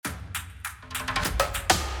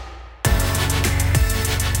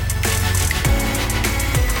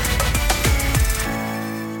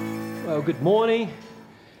Well, good morning.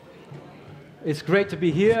 It's great to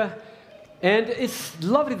be here. And it's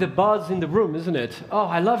lovely the buzz in the room, isn't it? Oh,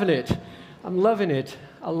 I'm loving it. I'm loving it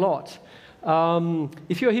a lot.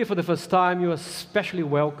 If you're here for the first time, you're especially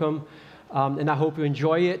welcome. And I hope you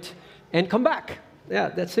enjoy it. And come back. Yeah,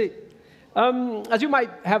 that's it. As you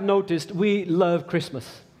might have noticed, we love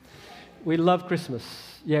Christmas. We love Christmas.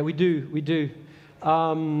 Yeah, we do. We do.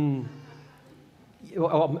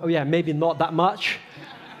 Maybe not that much.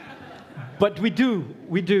 But we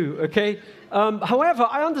do, okay? However,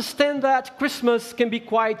 I understand that Christmas can be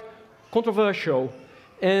quite controversial.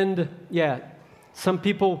 And some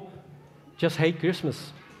people just hate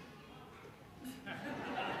Christmas.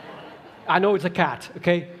 I know it's a cat,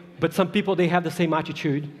 okay? But some people, they have the same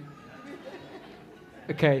attitude.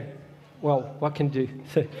 Okay, well, what can do?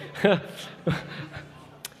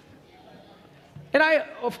 And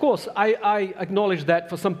I acknowledge that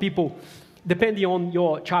for some people, depending on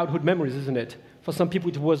your childhood memories, isn't it? For some people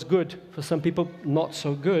it was good, for some people not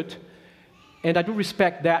so good. And I do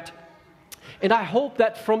respect that. And I hope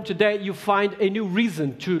that from today you find a new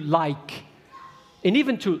reason to like and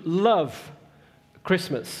even to love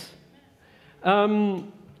Christmas. I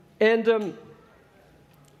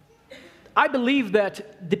believe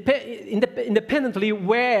that independently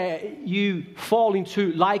where you fall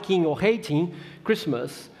into liking or hating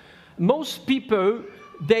Christmas, most people,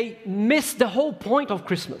 they miss the whole point of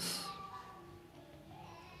Christmas.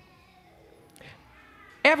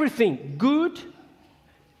 Everything good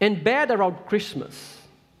and bad around Christmas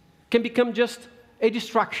can become just a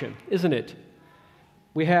distraction, isn't it?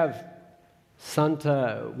 We have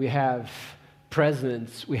Santa, we have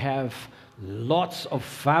presents, we have lots of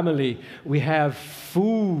family, we have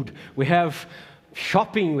food, we have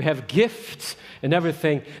shopping, we have gifts and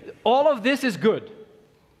everything. All of this is good,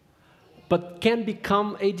 but can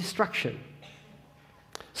become a distraction.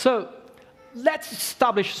 So let's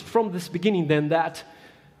establish from this beginning then that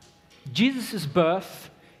Jesus' birth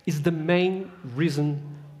is the main reason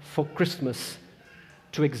for Christmas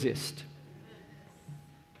to exist.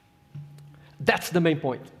 That's the main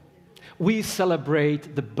point. We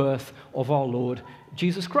celebrate the birth of our Lord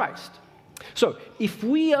Jesus Christ. So if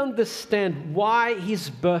we understand why his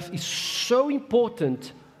birth is so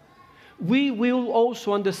important, we will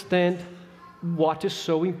also understand what is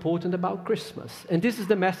so important about Christmas. And this is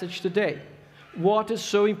the message today. What is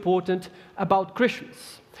so important about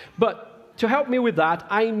Christmas? But to help me with that,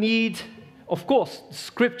 I need, of course,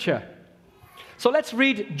 scripture. So let's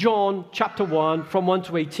read John chapter 1 from 1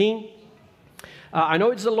 to 18. I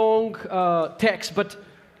know it's a long text, but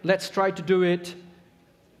let's try to do it.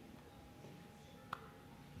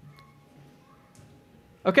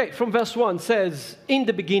 Okay, from verse 1 says, "In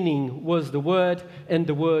the beginning was the Word, and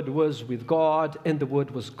the Word was with God, and the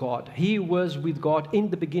Word was God. He was with God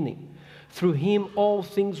in the beginning. Through him all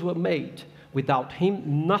things were made. Without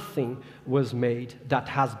him nothing was made that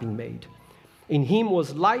has been made. In him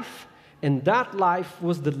was life, and that life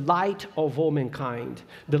was the light of all mankind.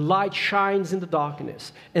 The light shines in the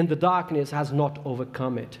darkness, and the darkness has not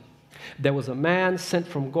overcome it. There was a man sent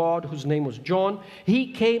from God whose name was John.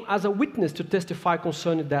 He came as a witness to testify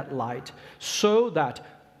concerning that light, so that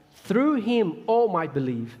through him all might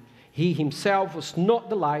believe. He himself was not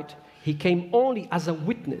the light. He came only as a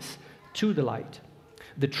witness to the light.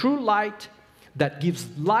 The true light that gives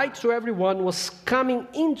light to everyone was coming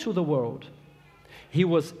into the world. He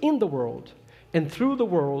was in the world, and through the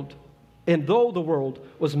world, and though the world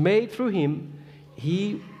was made through him,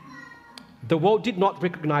 the world did not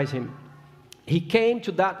recognize him. He came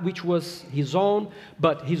to that which was his own,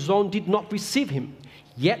 but his own did not receive him.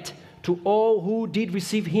 Yet to all who did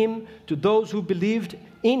receive him, to those who believed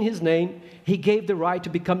in his name, he gave the right to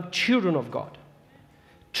become children of God.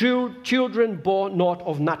 Children born not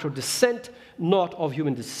of natural descent, not of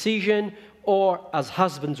human decision, or as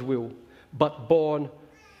husbands will, but born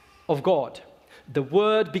of God. The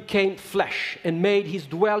Word became flesh and made his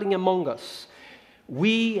dwelling among us.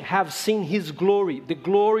 We have seen his glory, the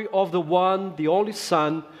glory of the one, the only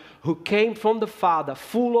Son, who came from the Father,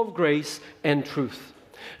 full of grace and truth.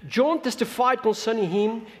 John testified concerning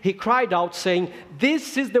him. He cried out, saying,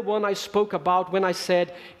 'This is the one I spoke about when I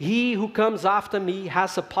said, he who comes after me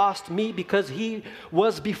has surpassed me because he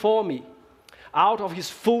was before me.' Out of his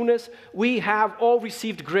fullness, we have all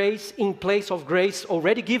received grace in place of grace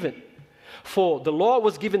already given. For the law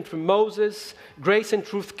was given through Moses, grace and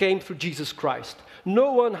truth came through Jesus Christ.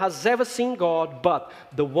 No one has ever seen God but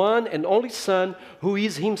the one and only Son, who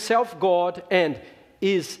is himself God and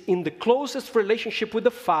is in the closest relationship with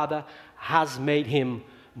the Father, has made him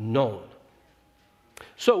known."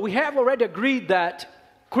 So we have already agreed that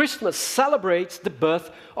Christmas celebrates the birth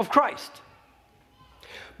of Christ.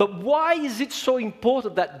 But why is it so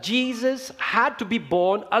important that Jesus had to be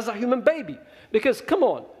born as a human baby? Because, come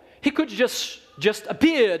on, he could just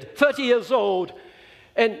appeared 30 years old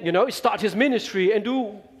and, start his ministry and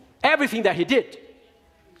do everything that he did.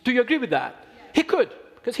 Do you agree with that? He could,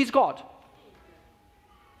 because he's God.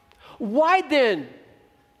 Why then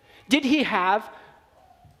did he have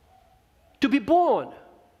to be born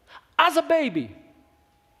as a baby?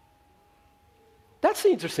 That's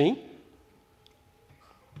interesting.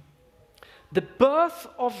 The birth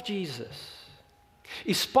of Jesus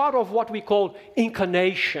is part of what we call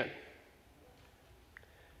incarnation.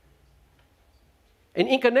 And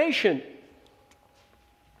incarnation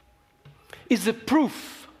is a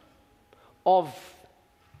proof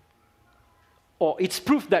it's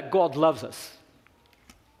proof that God loves us.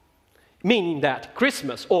 Meaning that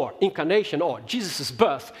Christmas or incarnation or Jesus'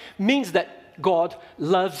 birth means that God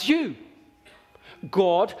loves you.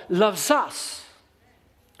 God loves us.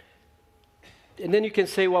 And then you can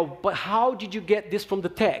say, well, but how did you get this from the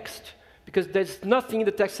text? Because there's nothing in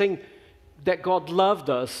the text saying that God loved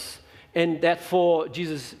us and therefore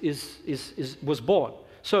Jesus was born.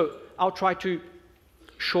 So I'll try to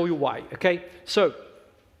show you why, okay? So,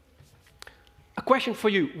 a question for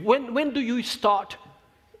you. When do you start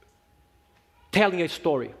telling a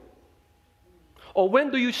story? Or when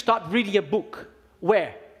do you start reading a book?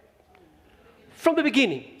 Where? From the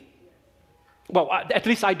beginning. Well, at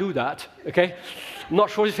least I do that, okay? I'm not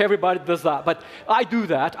sure if everybody does that, but I do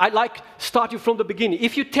that. I like starting from the beginning.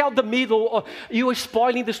 If you tell the middle, you are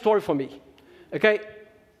spoiling the story for me, okay?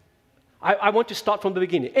 I want to start from the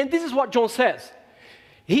beginning. And this is what John says.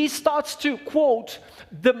 He starts to quote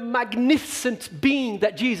the magnificent being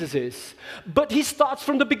that Jesus is, but he starts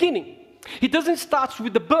from the beginning. He doesn't start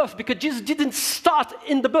with the birth because Jesus didn't start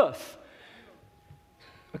in the birth.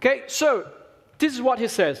 Okay, so this is what he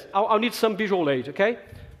says. I'll need some visual aid, okay?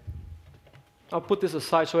 I'll put this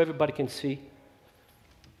aside so everybody can see.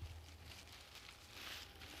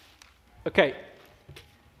 Okay.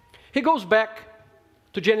 He goes back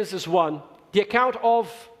to Genesis 1, the account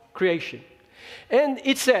of creation. And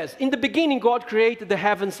it says, in the beginning God created the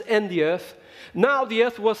heavens and the earth. Now the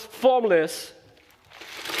earth was formless.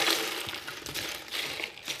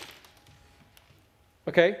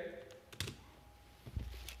 Okay?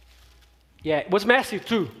 Yeah, it was messy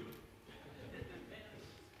too.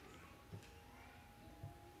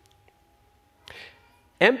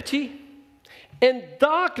 Empty and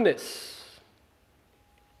darkness.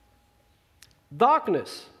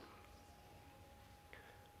 Darkness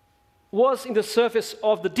was in the surface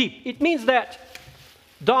of the deep. It means that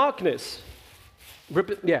darkness,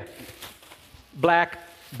 black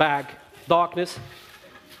bag, darkness,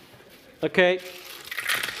 okay,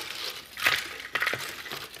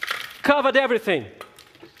 covered everything.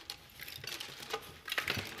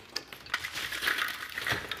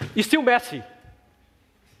 It's still messy,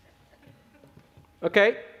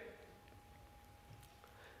 okay?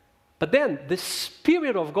 But then the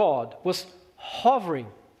Spirit of God was hovering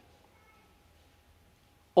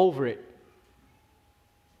over it.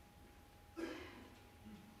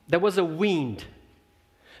 There was a wind,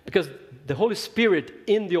 because the Holy Spirit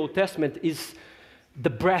in the Old Testament is the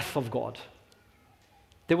breath of God.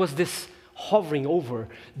 There was this hovering over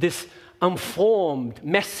this unformed,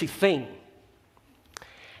 messy thing.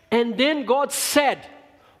 And then God said,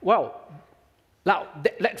 well, now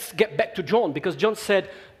let's get back to John, because John said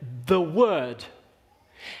the Word.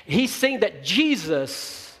 He's saying that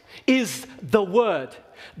Jesus is the Word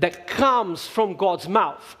that comes from God's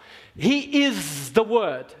mouth. He is the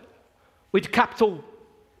Word with capital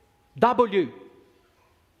W.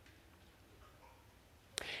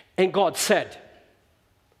 And God said,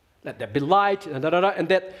 let there be light, and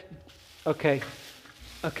that, okay.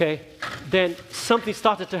 Then something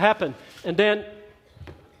started to happen, and then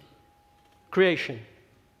creation.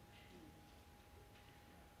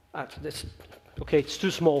 Okay, it's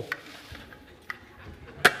too small.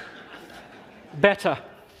 Better.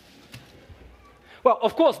 Well,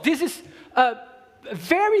 of course, this is a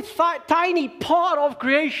very tiny part of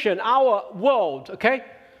creation, our world, okay?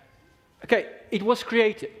 Okay, it was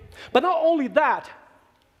created. But not only that,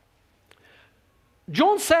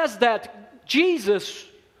 John says that Jesus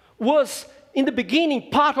was in the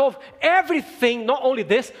beginning part of everything, not only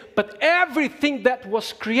this, but everything that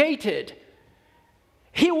was created.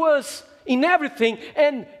 He was in everything,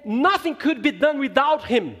 and nothing could be done without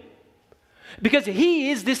him. Because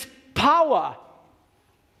he is this power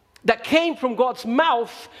that came from God's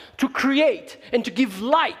mouth to create and to give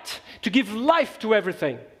light, to give life to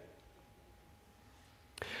everything.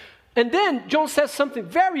 And then John says something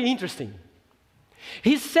very interesting.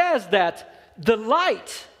 He says that the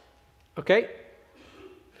light, okay?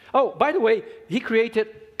 Oh, by the way, he created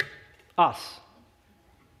us.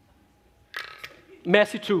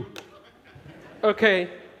 Messy too. Okay.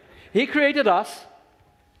 He created us.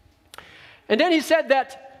 And then he said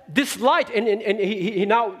that this light, and he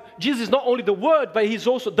now, Jesus is not only the Word, but he's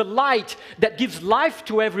also the light that gives life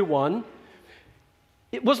to everyone.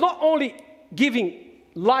 It was not only giving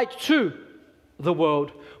light to the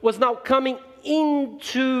world, was now coming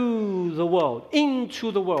into the world,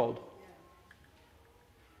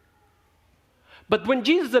 But when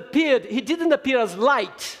Jesus appeared, he didn't appear as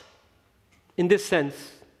light in this sense.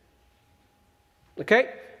 Okay?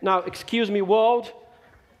 Now, excuse me, world,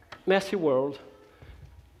 messy world.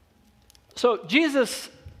 So Jesus,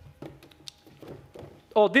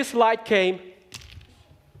 this light came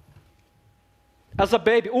as a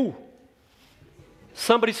baby. Ooh,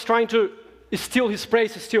 somebody's trying to steal his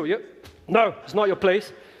place. Steal, yeah? No, it's not your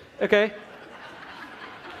place. Okay?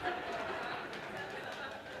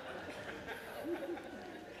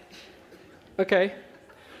 Okay.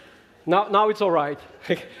 Now it's all right.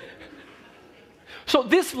 So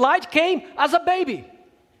this light came as a baby.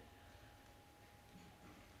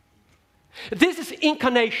 This is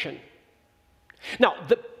incarnation. Now,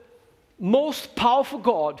 the most powerful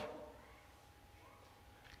God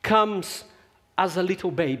comes as a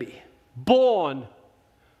little baby, born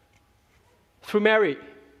through Mary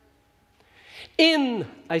in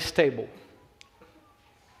a stable.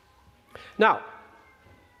 Now,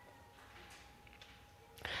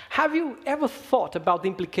 have you ever thought about the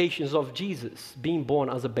implications of Jesus being born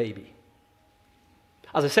as a baby?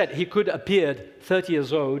 As I said, he could have appeared 30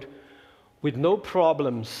 years old with no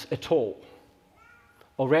problems at all.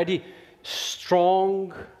 Already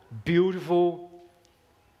strong, beautiful,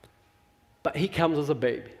 but he comes as a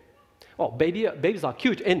baby. Well, babies are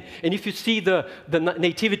cute. And if you see the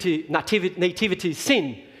nativity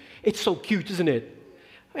scene, it's so cute, isn't it?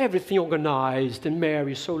 Everything organized, and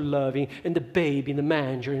Mary is so loving, and the baby in the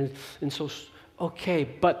manger, and so, okay.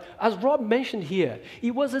 But as Rob mentioned here,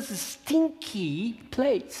 it was a stinky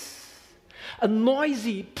place, a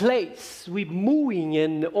noisy place with mooing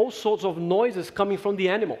and all sorts of noises coming from the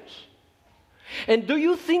animals. And do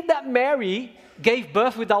you think that Mary gave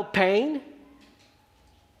birth without pain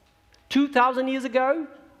 2,000 years ago?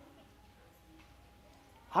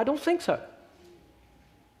 I don't think so.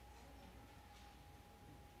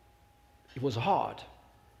 It was hard.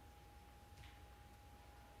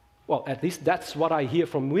 Well, at least that's what I hear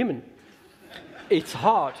from women. It's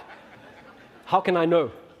hard. How can I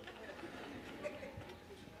know?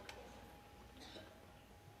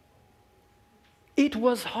 It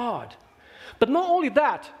was hard. But not only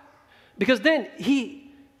that, because then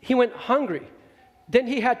he went hungry. Then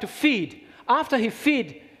he had to feed. After he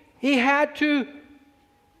feed, he had to...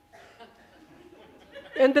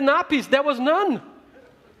 And the nappies, there was none.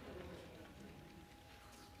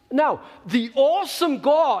 Now, the awesome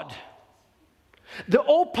God, the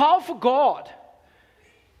all-powerful God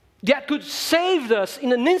that could save us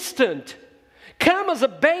in an instant, come as a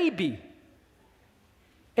baby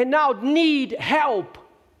and now need help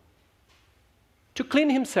to clean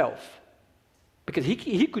himself. Because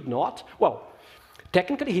he could not. Well,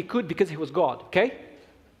 technically he could because he was God, okay?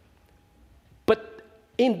 But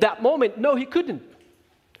in that moment, no, he couldn't.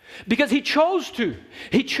 Because he chose to.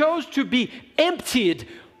 He chose to be emptied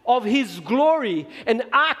of his glory and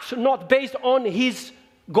act not based on his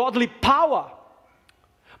godly power,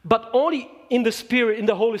 but only in the Spirit, in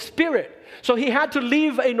the Holy Spirit. So he had to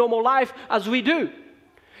live a normal life as we do.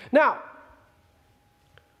 Now,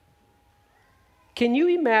 can you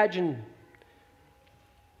imagine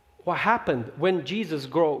what happened when Jesus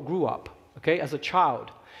grew up, okay, as a child?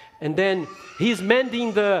 And then he's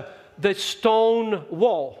mending the stone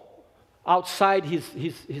wall outside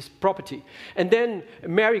his property. And then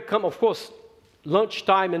Mary comes, of course,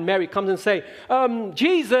 lunchtime, and Mary comes and say,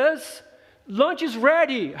 Jesus, lunch is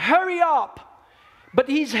ready, hurry up. But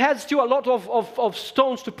he has still a lot of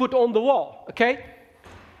stones to put on the wall, okay?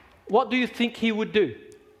 What do you think he would do?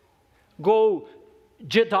 Go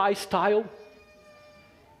Jedi style?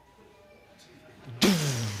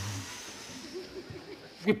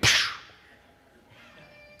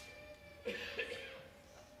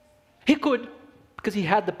 He could, because he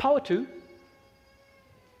had the power to.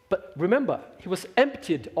 But remember, he was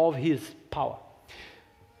emptied of his power.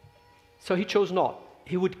 So he chose not.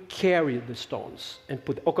 He would carry the stones and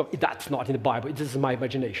put... Okay, that's not in the Bible. This is my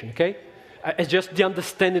imagination, okay? It's just the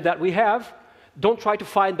understanding that we have. Don't try to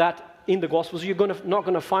find that in the Gospels. You're not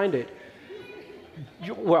going to find it.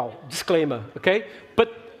 Well, disclaimer, okay?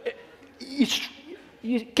 But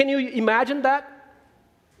Can you imagine that?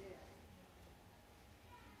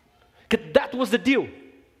 'Cause that was the deal.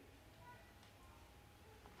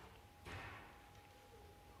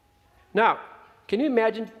 Now, can you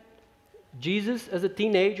imagine Jesus as a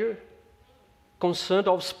teenager, concerned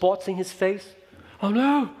of spots in his face? Oh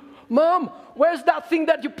no, Mom, where's that thing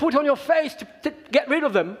that you put on your face to get rid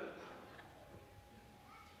of them?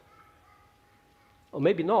 Or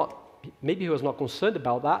maybe not. Maybe he was not concerned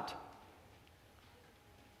about that.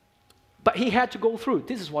 But he had to go through.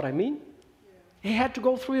 This is what I mean. He had to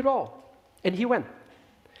go through it all. And he went.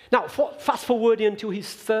 Now, fast forward into his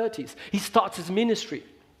 30s. He starts his ministry.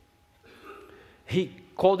 He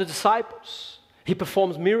called the disciples. He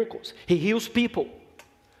performs miracles. He heals people.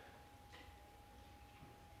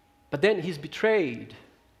 But then he's betrayed.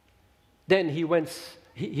 Then he went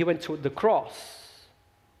to the cross.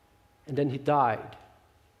 And then he died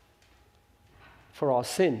for our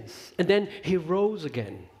sins. And then he rose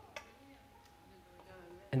again.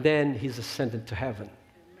 And then he's ascended to heaven.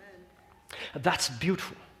 That's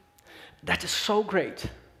beautiful. That is so great.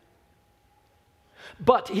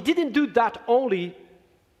 But he didn't do that only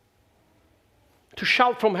to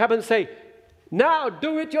shout from heaven and say, now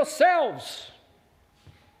do it yourselves.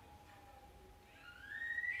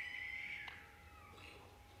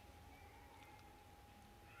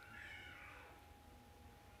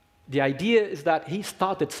 The idea is that he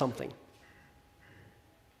started something.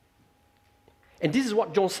 And this is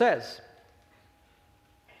what John says.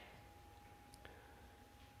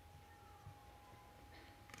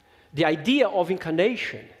 The idea of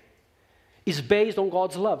incarnation is based on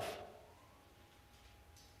God's love.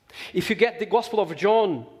 If you get the Gospel of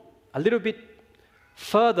John a little bit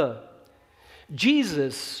further,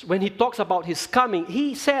 Jesus, when he talks about his coming,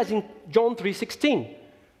 he says in John 3:16,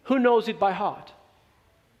 who knows it by heart?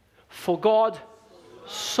 For God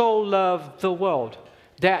so loved the world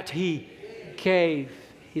that he gave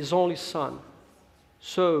his only Son.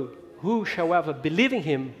 So who shall ever believe in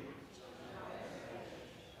him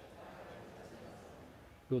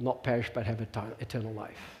will not perish but have eternal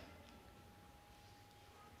life.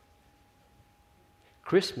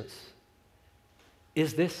 Christmas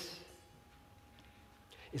is this.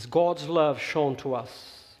 It's God's love shown to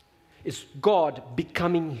us. It's God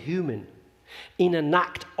becoming human in an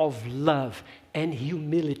act of love and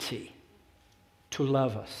humility to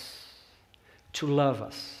love us. To love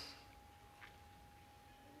us.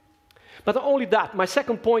 But not only that, my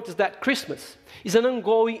second point is that Christmas is an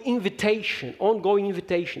ongoing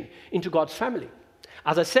invitation into God's family.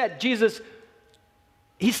 As I said, Jesus,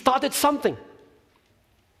 he started something.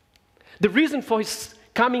 The reason for his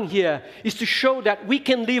coming here is to show that we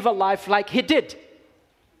can live a life like he did.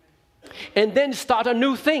 And then start a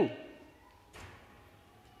new thing.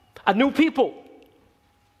 A new people.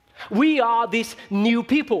 We are this new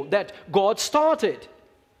people that God started.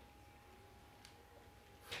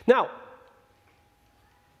 Now,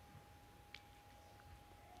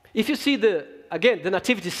 if you see the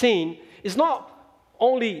nativity scene is not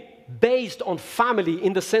only based on family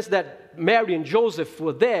in the sense that Mary and Joseph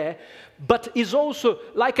were there, but is also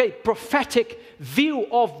like a prophetic view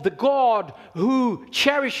of the God who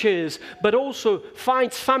cherishes, but also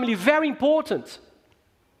finds family very important.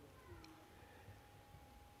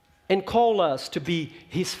 And call us to be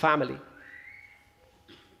his family.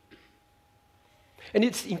 And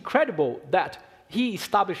it's incredible that he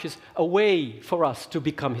establishes a way for us to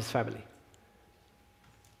become his family.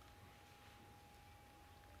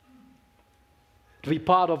 To be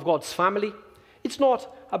part of God's family, it's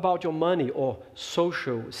not about your money or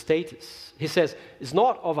social status. He says it's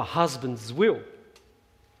not of a husband's will.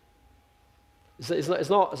 It's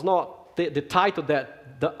not the title that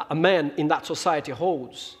a man in that society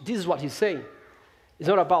holds. This is what he's saying. It's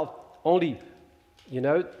not about only,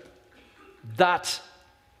 that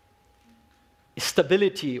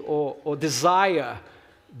stability or desire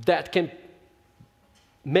that can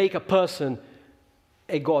make a person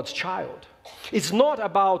a God's child. It's not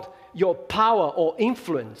about your power or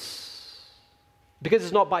influence, because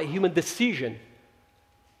it's not by human decision.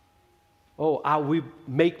 Oh, I will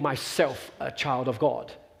make myself a child of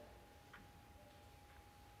God.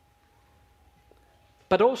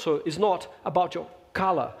 But also, it's not about your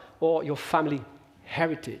color or your family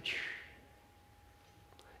heritage.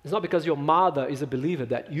 It's not because your mother is a believer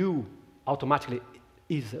that you automatically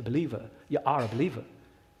is a believer. You are a believer.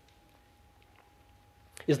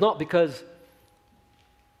 It's not because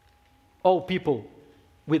all people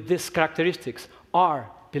with these characteristics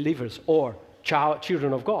are believers or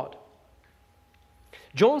children of God.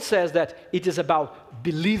 John says that it is about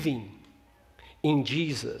believing in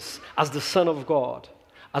Jesus as the Son of God,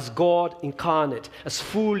 as God incarnate, as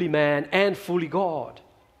fully man and fully God.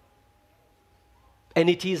 And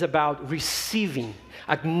it is about receiving,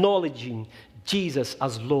 acknowledging Jesus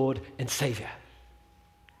as Lord and Savior.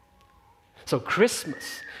 So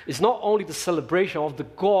Christmas is not only the celebration of the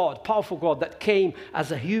God, powerful God that came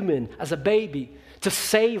as a human, as a baby, to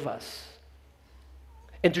save us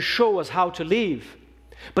and to show us how to live,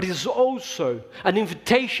 but it is also an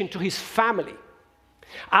invitation to His family.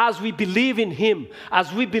 As we believe in Him,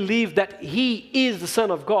 as we believe that He is the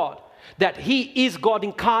Son of God, that He is God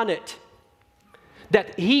incarnate,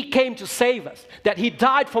 that He came to save us, that He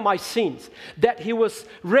died for my sins, that He was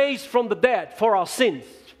raised from the dead for our sins,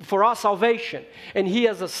 for our salvation, and He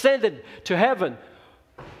has ascended to heaven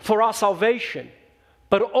for our salvation,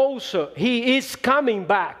 but also He is coming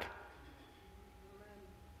back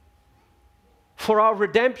for our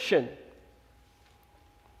redemption.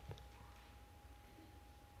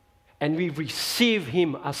 And we receive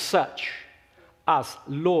Him as such, as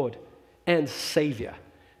Lord and Savior,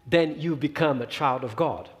 then you become a child of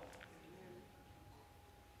God.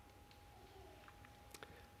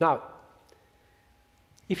 Now,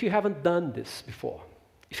 if you haven't done this before,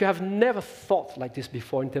 if you have never thought like this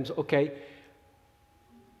before in terms of, okay,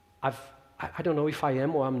 I don't know if I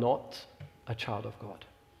am or I'm not a child of God,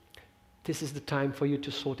 this is the time for you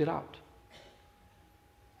to sort it out.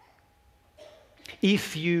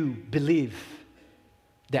 If you believe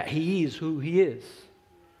that He is who He is,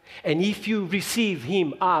 and if you receive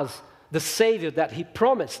Him as the Savior that He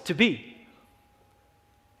promised to be,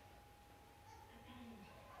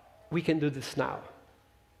 we can do this now.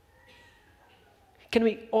 Can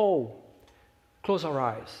we all close our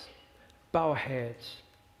eyes, bow our heads,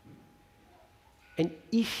 and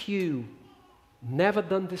if you never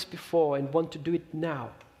done this before and want to do it now,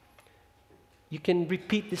 you can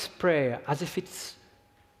repeat this prayer as if it's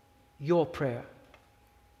your prayer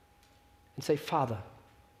and say, Father,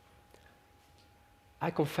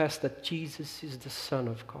 I confess that Jesus is the Son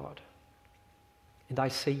of God, and I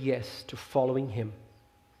say yes to following Him.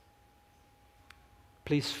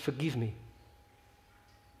 Please forgive me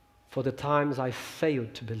for the times I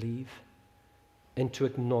failed to believe and to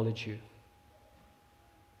acknowledge You.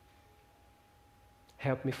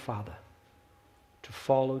 Help me, Father, to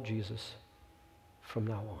follow Jesus from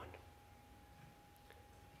now on.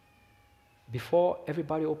 Before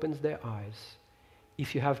everybody opens their eyes,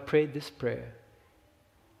 if you have prayed this prayer,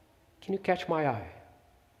 can you catch my eye?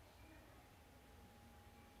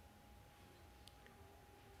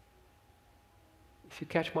 If you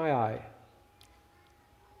catch my eye,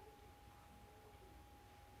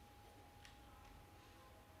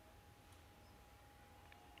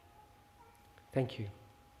 thank you.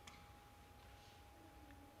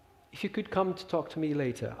 If you could come to talk to me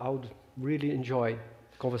later, I would really enjoy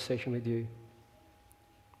the conversation with you.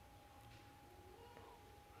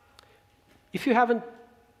 If you haven't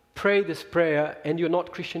prayed this prayer and you're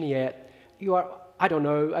not Christian yet, you are, I don't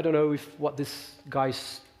know if what this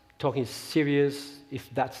guy's talking is serious, if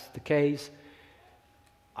that's the case.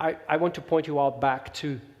 I want to point you out back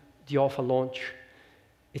to the Alpha launch.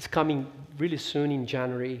 It's coming really soon in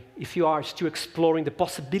January. If you are still exploring the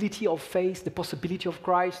possibility of faith, the possibility of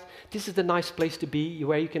Christ, this is the nice place to be,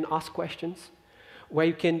 where you can ask questions, where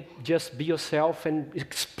you can just be yourself and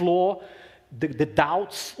explore the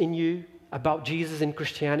doubts in you about Jesus and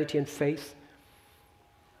Christianity and faith.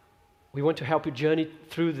 We want to help you journey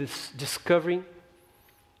through this discovering.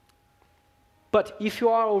 But if you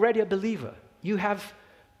are already a believer, you have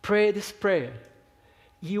prayed this prayer,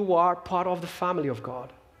 you are part of the family of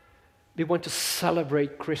God. We want to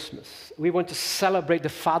celebrate Christmas. We want to celebrate the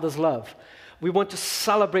Father's love. We want to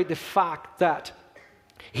celebrate the fact that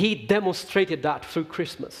He demonstrated that through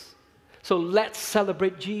Christmas. So let's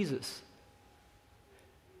celebrate Jesus.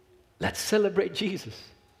 Let's celebrate Jesus.